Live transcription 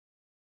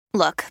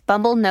Look,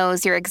 Bumble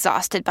knows you're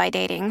exhausted by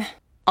dating.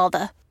 All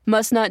the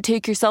must not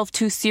take yourself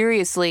too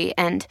seriously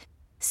and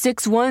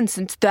 6'1"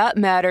 since that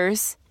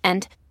matters.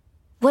 And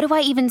what do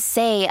I even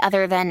say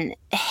other than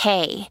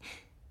hey?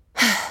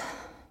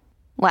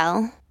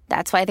 Well,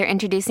 that's why they're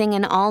introducing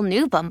an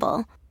all-new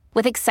Bumble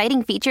with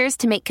exciting features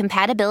to make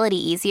compatibility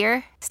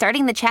easier,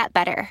 starting the chat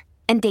better,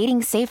 and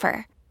dating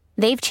safer.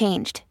 They've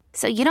changed,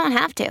 so you don't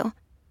have to.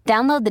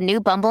 Download the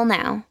new Bumble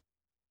now.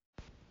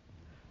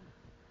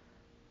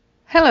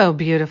 Hello,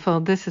 beautiful.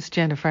 This is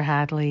Jennifer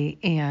Hadley,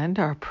 and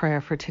our prayer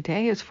for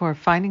today is for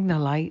finding the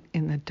light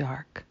in the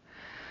dark.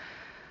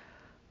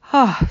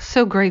 Oh,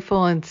 so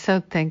grateful and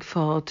so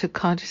thankful to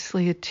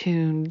consciously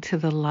attune to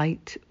the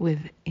light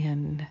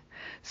within.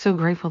 So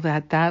grateful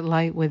that that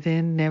light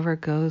within never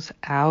goes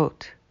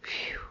out.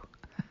 Phew.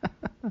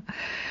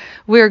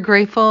 We're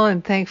grateful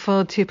and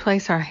thankful to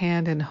place our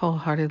hand and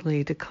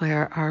wholeheartedly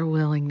declare our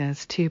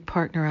willingness to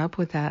partner up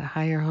with that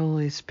higher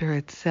Holy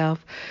Spirit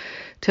self,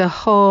 to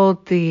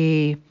hold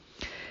the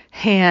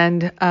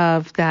hand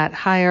of that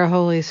higher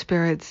Holy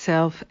Spirit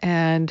self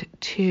and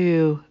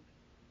to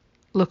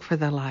look for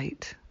the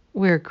light.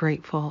 We're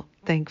grateful,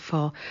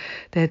 thankful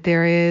that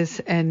there is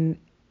a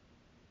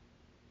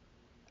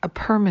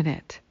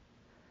permanent,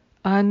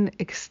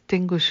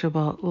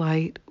 unextinguishable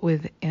light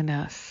within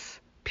us,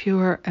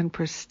 pure and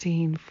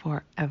pristine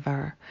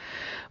forever.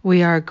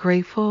 We are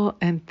grateful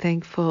and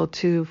thankful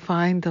to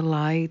find the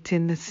light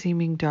in the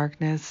seeming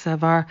darkness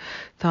of our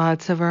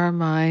thoughts, of our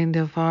mind,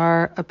 of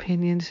our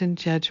opinions and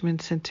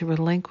judgments, and to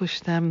relinquish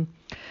them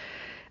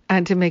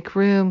and to make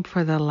room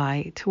for the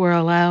light. We're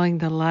allowing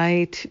the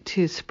light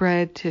to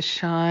spread, to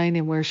shine,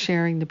 and we're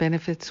sharing the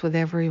benefits with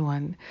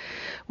everyone.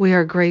 We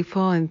are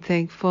grateful and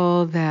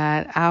thankful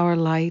that our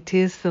light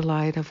is the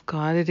light of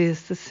God. It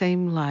is the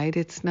same light.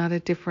 It's not a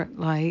different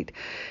light.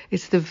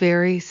 It's the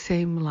very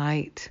same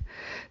light.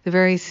 The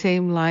very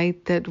same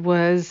light that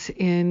was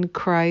in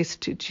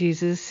Christ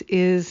Jesus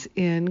is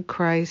in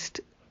Christ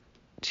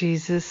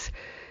Jesus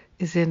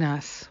is in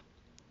us.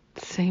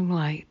 Same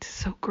light.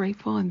 So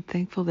grateful and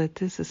thankful that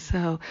this is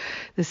so.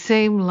 The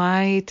same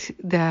light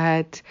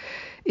that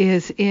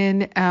is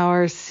in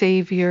our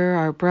Savior,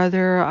 our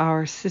brother,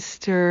 our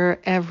sister,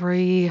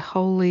 every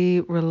holy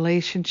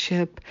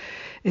relationship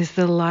is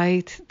the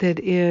light that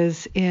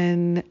is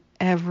in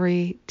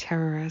every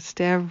terrorist,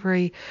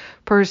 every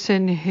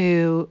person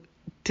who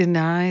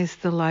denies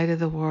the light of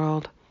the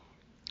world.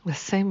 The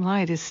same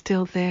light is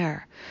still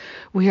there.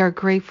 We are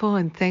grateful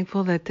and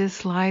thankful that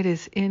this light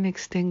is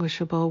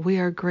inextinguishable. We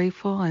are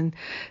grateful and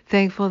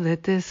thankful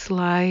that this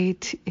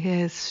light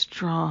is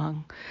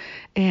strong.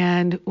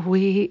 And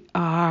we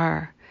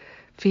are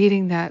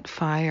feeding that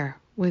fire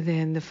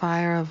within, the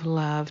fire of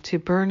love, to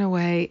burn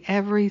away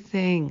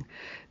everything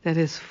that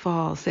is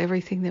false,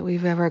 everything that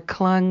we've ever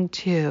clung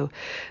to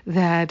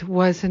that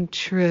wasn't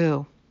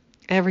true.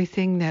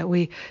 Everything that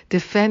we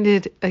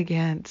defended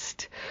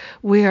against.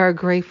 We are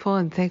grateful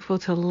and thankful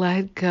to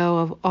let go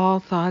of all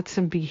thoughts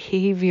and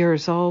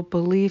behaviors, all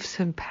beliefs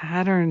and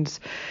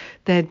patterns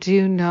that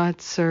do not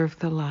serve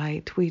the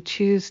light. We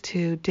choose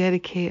to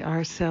dedicate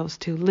ourselves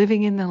to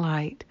living in the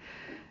light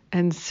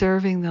and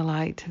serving the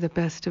light to the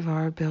best of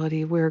our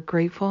ability. We're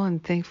grateful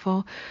and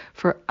thankful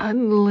for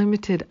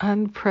unlimited,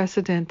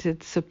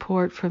 unprecedented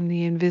support from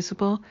the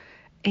invisible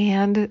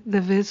and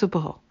the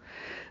visible.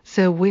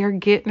 So we're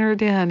getting her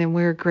done, and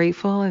we're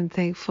grateful and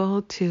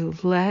thankful to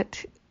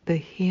let the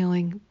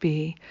healing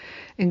be.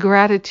 In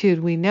gratitude,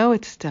 we know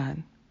it's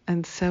done,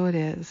 and so it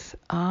is.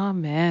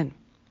 Amen.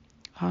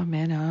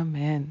 Amen,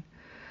 amen.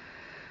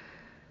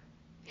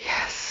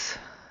 Yes.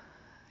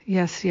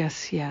 Yes,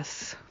 yes,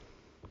 yes.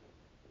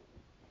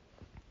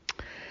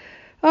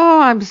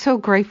 Oh, I'm so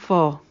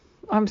grateful.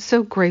 I'm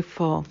so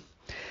grateful.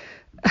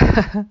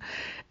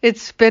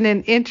 It's been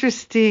an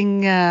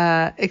interesting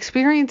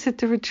experience at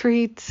the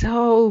retreat.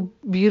 So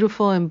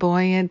beautiful and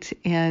buoyant,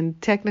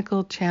 and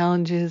technical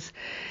challenges.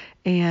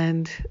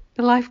 And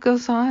life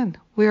goes on.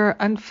 We are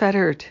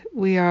unfettered.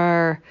 We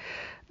are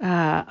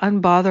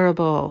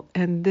unbotherable.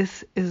 And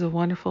this is a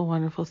wonderful,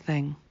 wonderful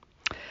thing.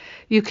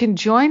 You can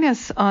join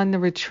us on the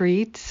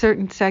retreat.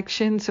 Certain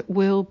sections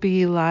will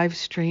be live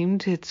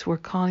streamed. We're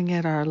calling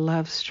it our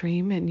love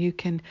stream, and you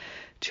can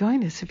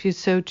join us if you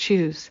so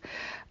choose.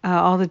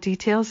 All the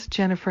details,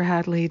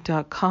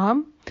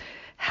 jenniferhadley.com.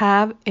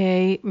 Have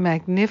a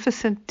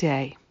magnificent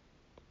day.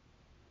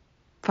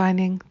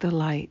 Finding the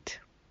light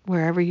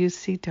wherever you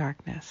see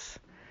darkness.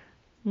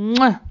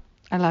 Mwah!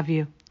 I love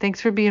you.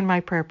 Thanks for being my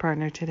prayer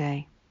partner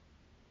today.